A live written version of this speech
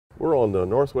We're on the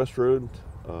Northwest Road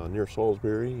near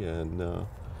Salisbury, and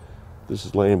this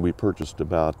is land we purchased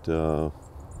about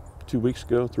 3 weeks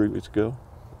ago,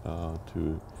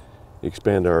 to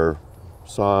expand our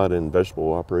sod and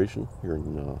vegetable operation here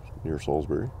in near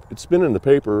Salisbury. It's been in the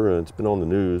paper and it's been on the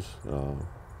news.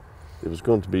 It was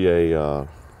going to be a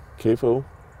CAFO,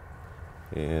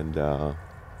 and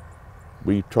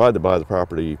we tried to buy the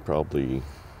property probably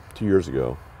 2 years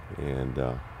ago, and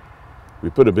we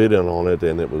put a bid in on it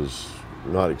and it was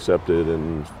not accepted,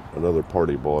 and another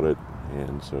party bought it,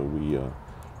 and so we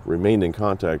remained in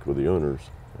contact with the owners,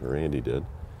 or Andy did,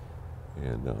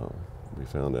 and we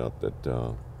found out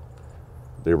that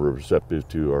they were receptive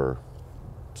to our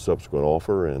subsequent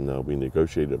offer, and we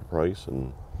negotiated a price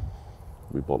and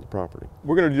we bought the property.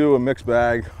 We're going to do a mixed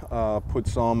bag, put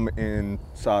some in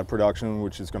sod production,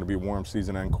 which is going to be warm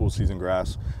season and cool season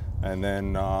grass, and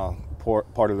then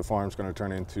part of the farm is going to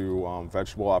turn into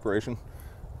vegetable operation.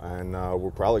 And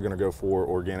we're probably going to go for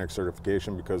organic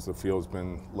certification because the field's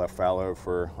been left fallow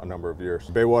for a number of years.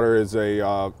 Baywater is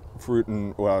a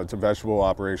it's a vegetable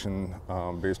operation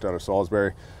based out of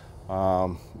Salisbury.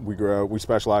 We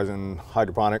specialize in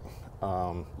hydroponic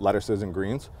lettuces and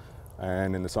greens.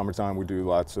 And in the summertime, we do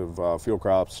lots of field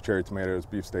crops, cherry tomatoes,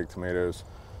 beefsteak tomatoes,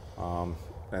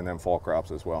 and then fall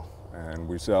crops as well. And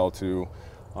we sell to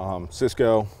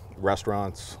Cisco,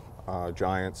 restaurants,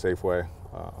 Giant, Safeway,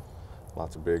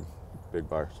 lots of big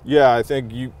buyers. Yeah, I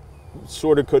think you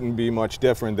sort of couldn't be much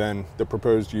different than the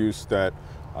proposed use that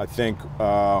I think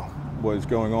was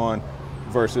going on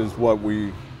versus what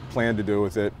we plan to do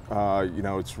with it. You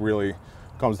know, it's really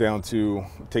comes down to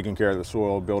taking care of the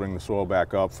soil, building the soil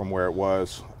back up from where it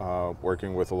was,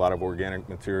 working with a lot of organic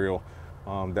material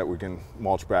that we can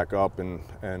mulch back up and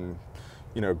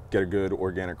you know, get a good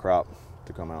organic crop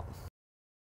to come out.